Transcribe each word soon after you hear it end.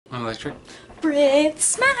Electric.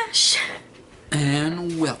 BritSmash!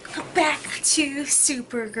 And welcome Back to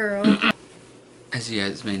Supergirl. As you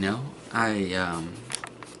guys may know, I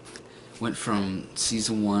went from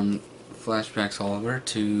Season 1 flashbacks all over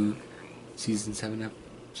to Season 7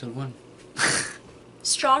 Episode 1.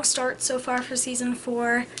 Strong start so far for Season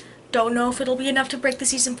 4. Don't know if it'll be enough to break the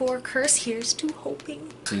Season 4 curse. Here's to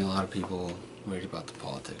hoping. Seeing a lot of people worried about the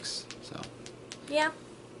politics, so... Yeah.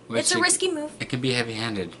 Which It's a risky move. It can be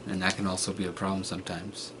heavy-handed, and that can also be a problem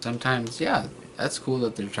sometimes. Sometimes, yeah, that's cool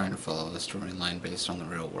that they're trying to follow the storyline based on the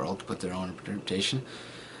real world, put their own interpretation.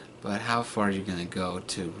 But how far are you going to go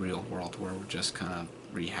to real world where we're just kind of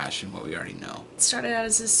rehashing what we already know? It started out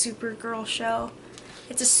as a Supergirl show.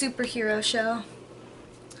 It's a superhero show.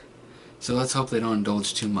 So let's hope they don't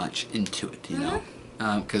indulge too much into it, you know?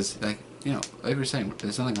 Because, like we were saying,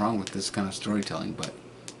 there's nothing wrong with this kind of storytelling, but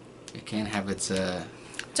it can't have its,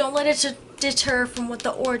 Don't let it deter from what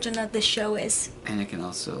the origin of the show is. And it can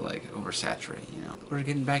also, like, oversaturate, you know? We're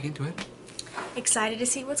getting back into it. Excited to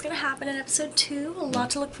see what's going to happen in Episode 2. A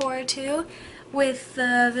lot to look forward to with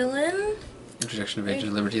the villain. Introduction of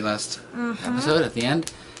Agent Liberty last episode at the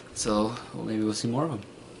end. So, maybe we'll see more of them.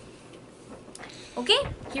 Okay,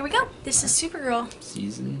 here we go. This is Supergirl.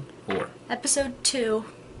 Season 4. Episode 2.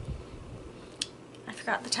 I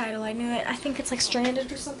forgot the title. I knew it. I think it's like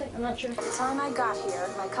Stranded or something. I'm not sure. By the time I got here,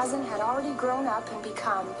 my cousin had already grown up and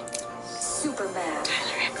become Superman.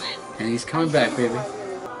 And he's coming back, baby.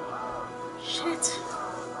 Shit.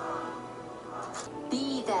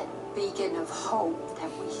 Be that beacon of hope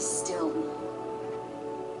that we still need.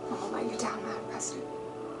 I won't let you down, Madam President.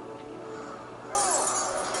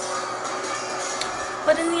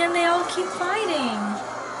 But in the end, they all keep fighting.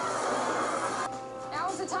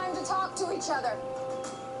 Now's the time to talk to each other.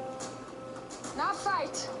 Not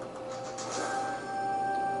fight.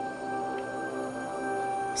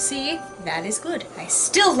 See? That is good. I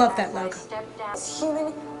still love that logo. It's human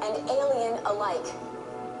and alien alike.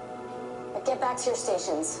 Now get back to your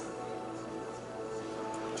stations.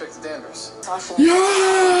 Check the Danvers.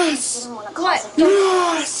 Yes! What?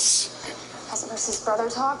 Yes! Has Mercy's brother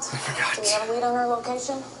talked? I forgot. Do we have a lead on her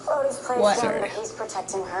location? Brody's played What? down, but he's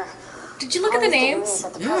protecting her. Did you look at the names?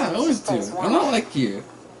 Yeah, I always do. I'm not like you.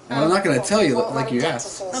 Well, I'm not going to tell you like you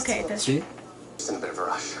asked. Okay, that's See? Just in a bit of a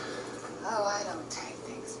rush. Oh, I don't take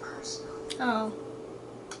things personally. Oh.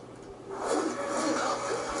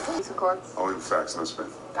 Please record. I'll leave the facts, no spin.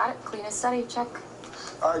 Got it. Clean as study. Check.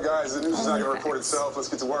 All right, guys, the news is not Only going to report facts. itself. Let's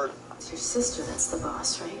get to work. It's your sister that's the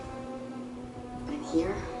boss, right? But in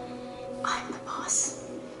here, I'm the boss.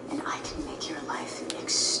 And I can make your life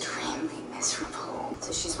extremely miserable.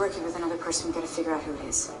 So she's working with another person. We gotta figure out who it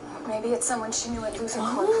is. Maybe it's someone she knew at Luther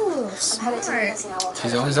Court. Oh, I'm headed to smart. Liz now. I'll try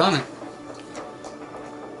She's to always on it.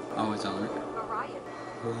 Always on it.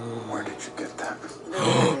 Where did you get that? The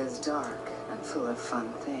day is dark and full of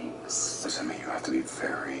fun things. Listen, you have to be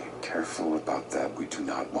very careful about that. We do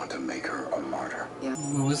not want to make her a martyr. Yeah.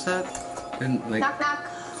 What was that? And, like, Knock, knock.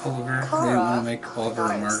 Oliver. They didn't want to make Oliver a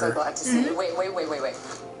I'm so martyr. glad to see you. Wait.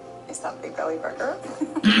 Is that Big Belly Burger?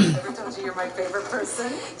 Ever told you you're my favorite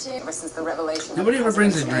person? Ever since the revelation. Nobody ever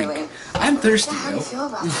brings a drink. I'm thirsty, How do you though. feel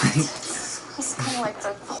about that? It's kind of like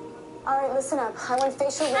the... All right, listen up. I want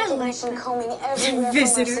facial I like recognition that. combing everywhere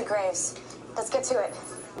Visitor. from Mercy Graves. Let's get to it.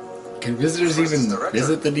 Can visitors even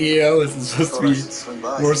visit the DEO? Is it supposed to be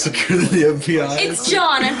more secure than the FBI? It's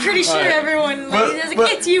John. I'm pretty sure everyone like,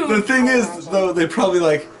 it's you. The thing is, though, they probably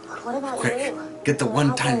like, What about quick, you? get the You're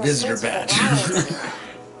one-time out there in the visitor streets badge. with the violence.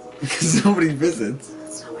 Because nobody visits.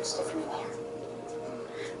 It's not much different in here.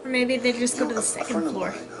 Or maybe they just go to the second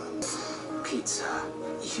floor. Pizza.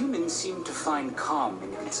 Humans seem to find calm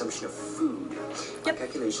in the consumption of food. Yep.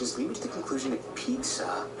 Calculations lead me to the conclusion that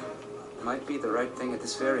pizza might be the right thing at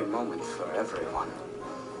this very moment for everyone.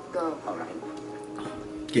 Go. All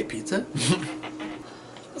right. Get pizza?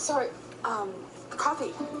 Sorry,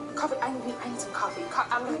 coffee. Coffee. I need some coffee.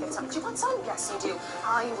 I'm gonna get some. Do you want some? Yes, you do.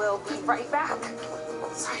 I will be right back.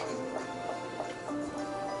 Sorry.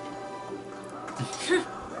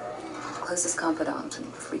 Closest confidant and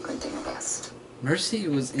frequenting guest. Mercy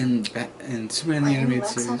was in Superman the Animated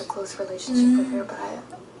Lex had Series. a close relationship with her, but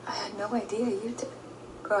I had no idea you did.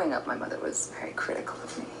 Growing up, my mother was very critical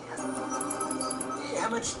of me. How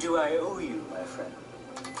much do I owe you, my friend?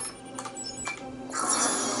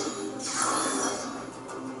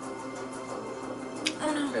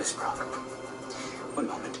 Oh no. Miss Brock. One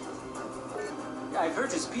moment. I've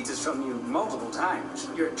purchased pizzas from you multiple times.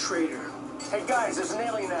 You're a traitor. Hey guys, there's an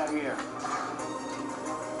alien out here.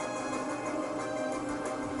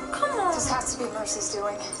 Come on. This has to be Mercy's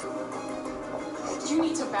doing. You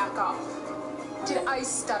need to back off. Did I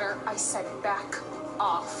stutter? I said back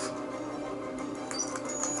off.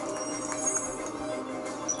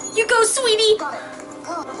 You go, sweetie! Got it.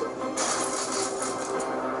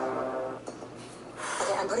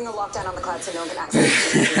 Okay, I'm putting a lockdown on the cloud so no one can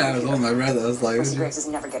access it. I was holding my breath. I was like, Mr. Graves is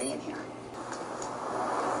never getting in here.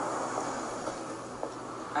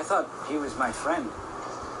 I thought he was my friend.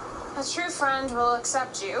 A true friend will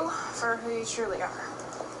accept you for who you truly are.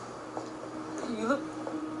 You look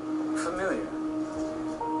familiar.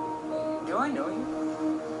 Do I know you?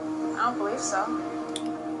 I don't believe so.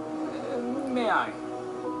 May I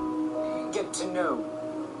get to know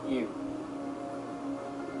you?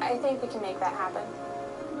 I think we can make that happen.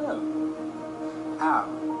 Oh. How?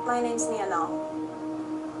 My name's Nia Null.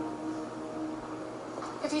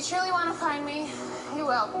 If you truly want to find me, you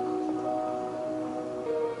will.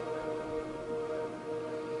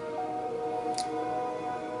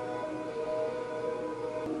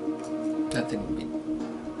 that thing would be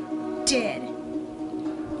Dead.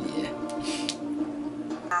 yeah.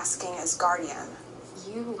 Asking as guardian,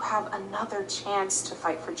 you have another chance to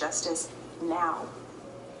fight for justice now.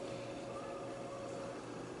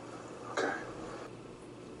 Okay.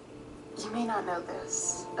 You may not know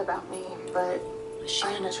this about me, but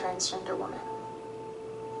I am a transgender woman.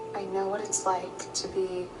 I know what it's like to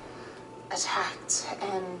be attacked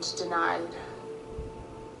and denied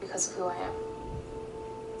because of who I am.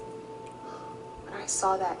 When I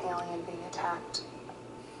saw that alien being attacked,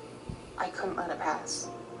 I couldn't let it pass.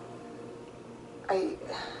 I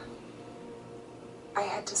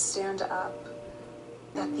had to stand up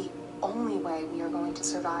that the only way we are going to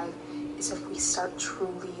survive is if we start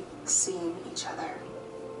truly seeing each other.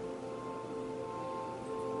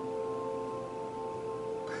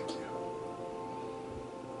 Thank you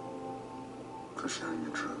for sharing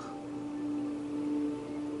your truth.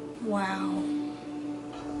 Wow.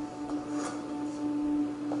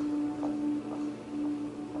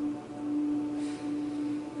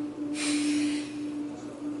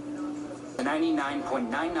 A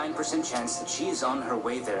 99.99% chance that she is on her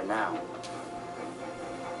way there now.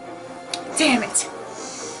 Damn it.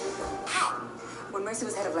 When Mercy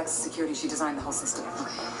was head of Lexus Security, she designed the whole system.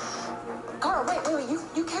 Carl, wait,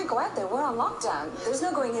 you can't go out there. We're on lockdown. There's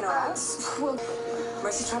no going in or out. Well,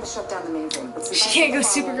 Mercy's trying to shut down the main thing. But She can't go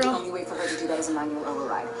Supergirl. The only way for her to do that is a manual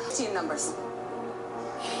override. See in numbers.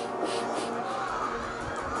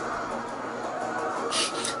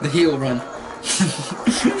 The heel run.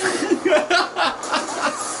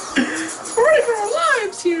 Running for our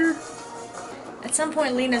lives here. At some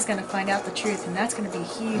point, Lena's gonna find out the truth, and that's gonna be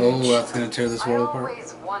huge. Oh, that's gonna tear this world apart.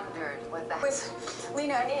 Wondered what the with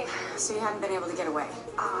Lena and Eve. So you haven't been able to get away.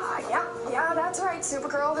 Yeah, that's right.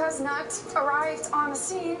 Supergirl has not arrived on the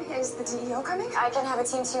scene. Is the DEO coming? I can have a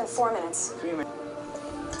team to you in 4 minutes. 3 minutes.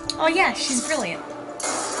 Oh yeah, she's brilliant.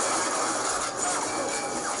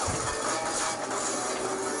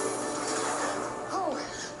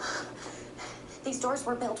 These doors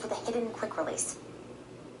were built with a hidden quick release.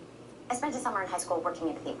 I spent a summer in high school working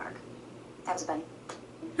at a theme park. That was fun.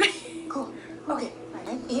 Cool. Okay.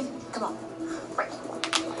 Right. Eve, come on. Right.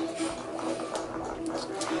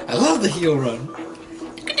 I love the heel run.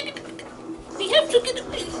 We have to get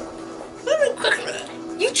away.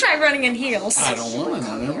 You try running in heels. I don't want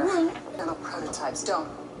to. I never will. No prototypes. Don't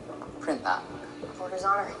print that. Reporter's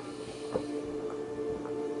honor.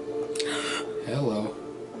 Hello.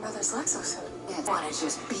 Mother's Lexus. Yeah, want to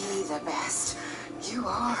just be the best. You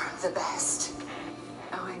are the best.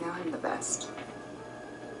 Oh, I know I'm the best.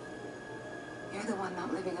 You're the one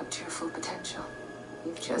not living up to your full potential.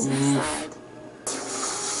 You've chosen a side.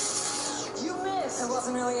 You missed! I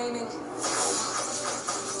wasn't really aiming.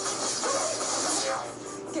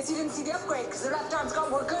 Guess you didn't see the upgrade, because the left arm's got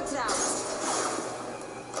more goods now.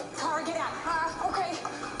 Kara, get out. Okay.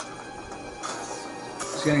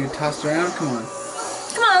 She's gonna get tossed around. Come on.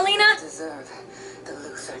 Come on, Lena. Deserve the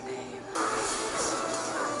Luther name.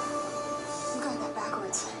 You got that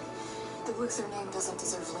backwards. The Luther name doesn't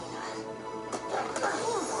deserve Lena.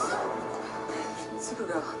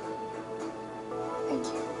 Supergirl. Thank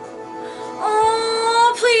you.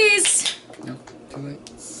 Oh, please. No, too late.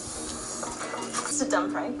 It's a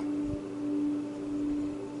dumb prank.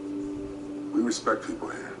 We respect people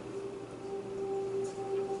here.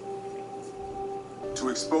 To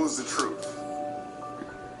expose the truth.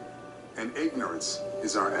 And ignorance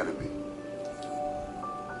is our enemy.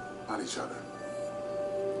 Not each other.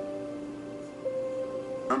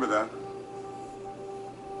 Remember that?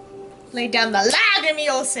 Lay down the lag, Amy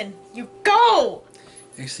Olsen. You go.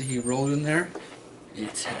 Actually, he rolled in there.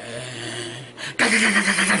 It's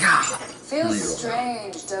Feels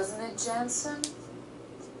strange, doesn't it, Jensen?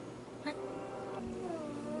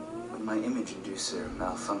 my image inducer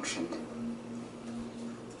malfunctioned,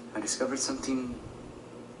 I discovered something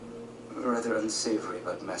rather unsavory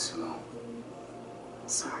about Massimo.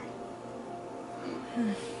 Sorry.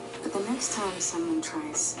 But the next time someone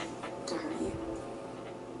tries to hurt you,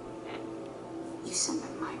 you send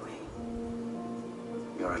them my way.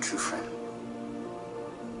 You're a true friend.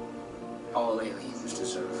 All aliens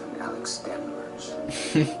deserve an Alex Danvers.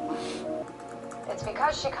 It's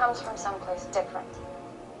because she comes from someplace different.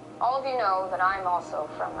 All of you know that I'm also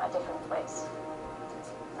from a different place.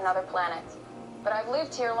 Another planet. But I've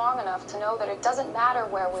lived here long enough to know that it doesn't matter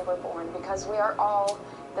where we were born because we are all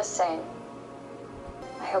the same.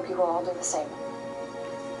 I hope you will all do the same.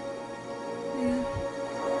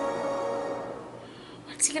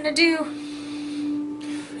 What's he gonna do?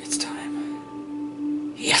 It's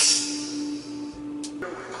time. Yes! You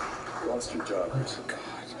lost your job. Oh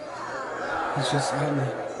God. He's just on me.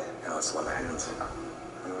 Now let's lend hands.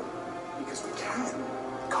 Because we can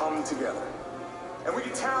come together. And we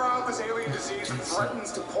can tear out this alien disease that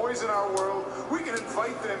threatens to poison our world. We can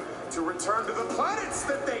invite them to return to the planets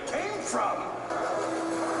that they came from.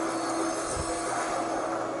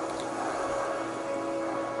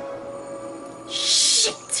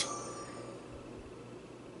 Shit!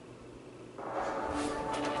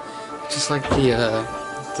 Just like the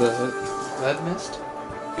lead mist?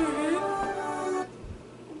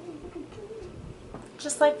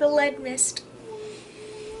 Just like the lead mist.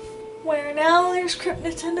 Where now there's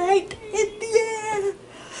kryptonite in the air.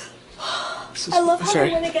 I love how they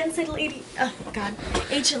went against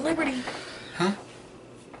Agent Liberty. Huh?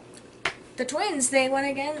 The twins, they went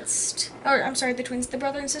against, or I'm sorry, the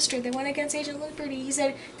brother and sister, they went against Agent Liberty. He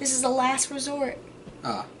said, this is the last resort.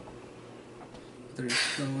 Ah. They're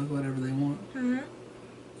just going with whatever they want.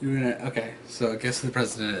 You're gonna, okay, so guess who the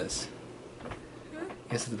president is?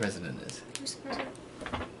 Guess who the president is? Who's the president?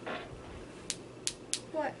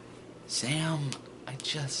 What? Sam,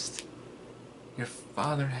 your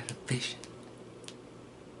father had a vision.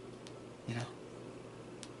 You know?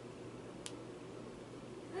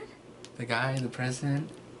 What? The guy, the president.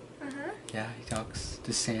 Yeah, he talks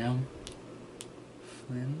to Sam.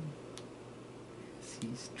 Flynn.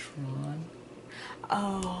 He's Tron.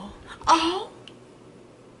 Oh.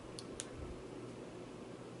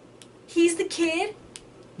 He's the kid?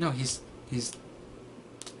 No, he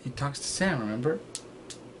talks to Sam, remember?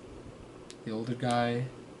 The older guy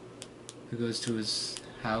who goes to his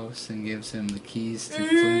house and gives him the keys to Flynn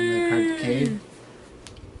the arcade.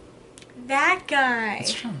 That guy.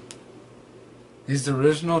 It's Tron. He's the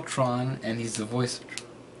original Tron, and he's the voice of Tron.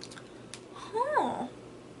 Huh.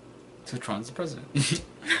 So Tron's the president.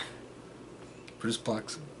 Bruce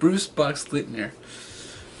Boxleitner.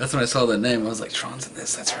 That's when I saw that name. I was like, Tron's in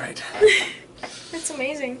this. That's right. That's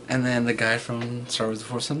amazing. And then the guy from Star Wars: The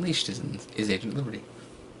Force Unleashed is Agent Liberty.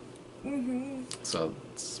 So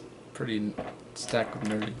it's pretty stacked with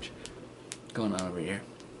nerdage going on over here.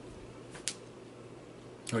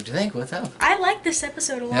 What'd you think? What's up? I like this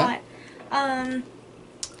episode a lot.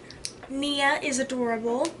 Nia is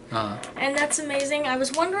adorable. And that's amazing. I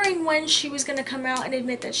was wondering when she was going to come out and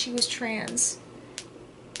admit that she was trans.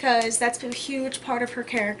 Because that's a huge part of her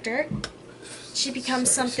character. She becomes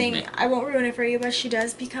something, I won't ruin it for you, but she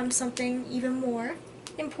does become something even more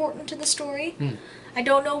important to the story. I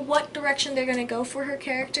don't know what direction they're going to go for her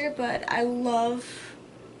character, but I love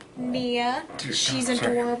Nia. She's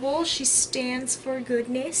adorable. She stands for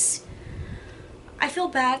goodness. I feel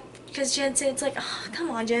bad because Jensen's like, oh, come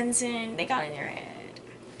on, Jensen. They got in your head.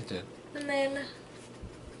 They did. And then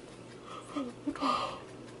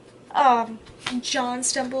John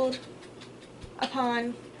stumbled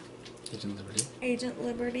upon Agent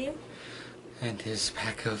Liberty. And his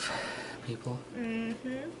pack of people. And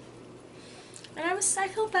I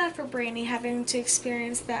feel bad for Brainy having to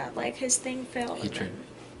experience that, like his thing failed. Hatred.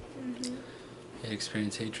 He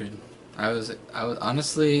experienced hatred. I was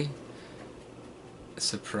honestly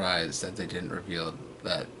surprised that they didn't reveal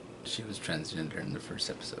that she was transgender in the first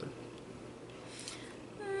episode.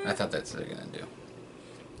 I thought that's what they're gonna do.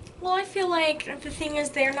 Well, I feel like the thing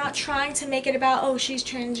is they're not trying to make it about, oh, she's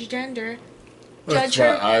transgender. Judge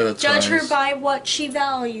her by what she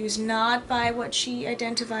values, not by what she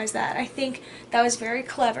identifies that. I think that was very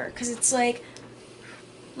clever, because it's like,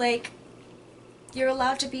 you're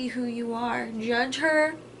allowed to be who you are. Judge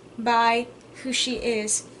her by who she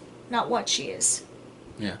is, not what she is.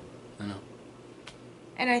 Yeah, I know.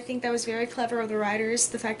 And I think that was very clever of the writers,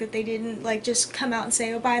 the fact that they didn't, like, just come out and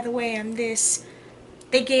say, oh, by the way, I'm this.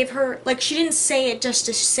 They gave her, like, she didn't say it just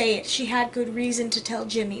to say it. She had good reason to tell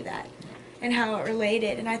Jimmy that and how it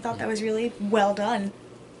related, and I thought that was really well done.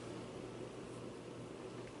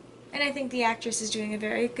 And And I think the actress is doing a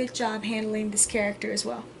very good job handling this character as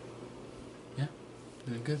well. Yeah,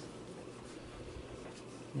 doing good.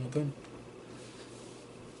 Well done.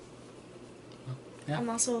 Well, yeah. I'm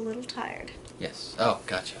also a little tired. Yes. Oh,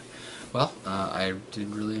 gotcha. Well, I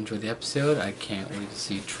did really enjoy the episode. I can't wait to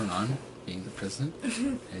see Tron being the president of the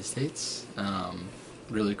United States.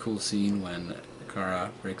 Really cool scene when Kara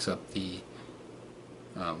breaks up the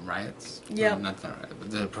riots. Yeah. Not the riots, but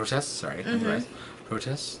the protests. Sorry, not the riots.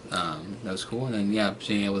 Protests. That was cool. And then yeah,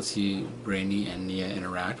 being able to see Brainy and Nia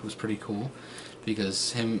interact was pretty cool,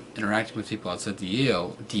 because him interacting with people outside the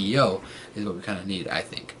DEO is what we kind of need, I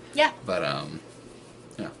think. Yeah. But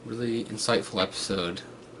yeah, really insightful episode,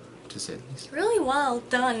 to say the least. Really well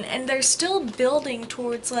done, and they're still building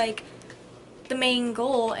towards like the main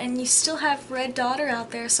goal, and you still have Red Daughter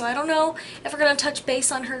out there, so I don't know if we're gonna touch base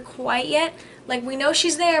on her quite yet. Like, we know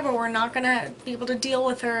she's there, but we're not gonna be able to deal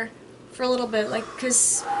with her for a little bit, like,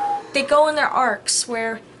 because they go in their arcs,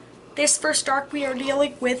 where this first arc we are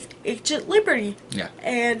dealing with Agent Liberty. Yeah.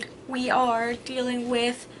 And we are dealing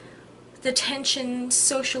with the tension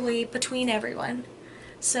socially between everyone.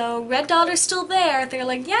 So Red Daughter's still there. They're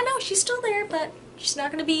like, yeah, no, she's still there, but she's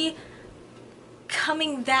not gonna be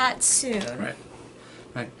coming that soon. Right.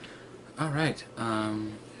 Right. Alright.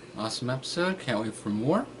 Awesome episode. Can't wait for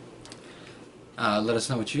more. Let us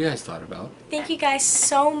know what you guys thought about. Thank you guys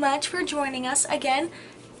so much for joining us. Again,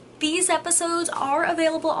 these episodes are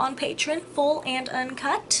available on Patreon, full and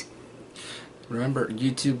uncut. Remember,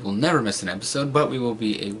 YouTube will never miss an episode, but we will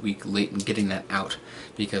be a week late in getting that out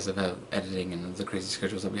because of editing and the crazy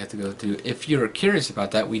schedules that we have to go through. If you're curious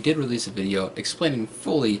about that, we did release a video explaining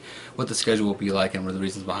fully what the schedule will be like and what the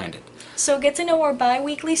reasons behind it. So get to know our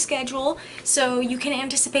bi-weekly schedule so you can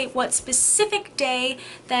anticipate what specific day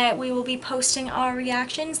that we will be posting our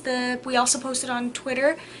reactions. We also posted on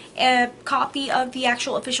Twitter a copy of the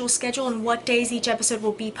actual official schedule and what days each episode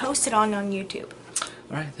will be posted on YouTube.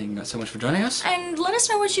 Alright, thank you guys so much for joining us. And let us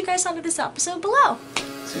know what you guys thought of this episode below.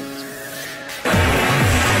 See you next week.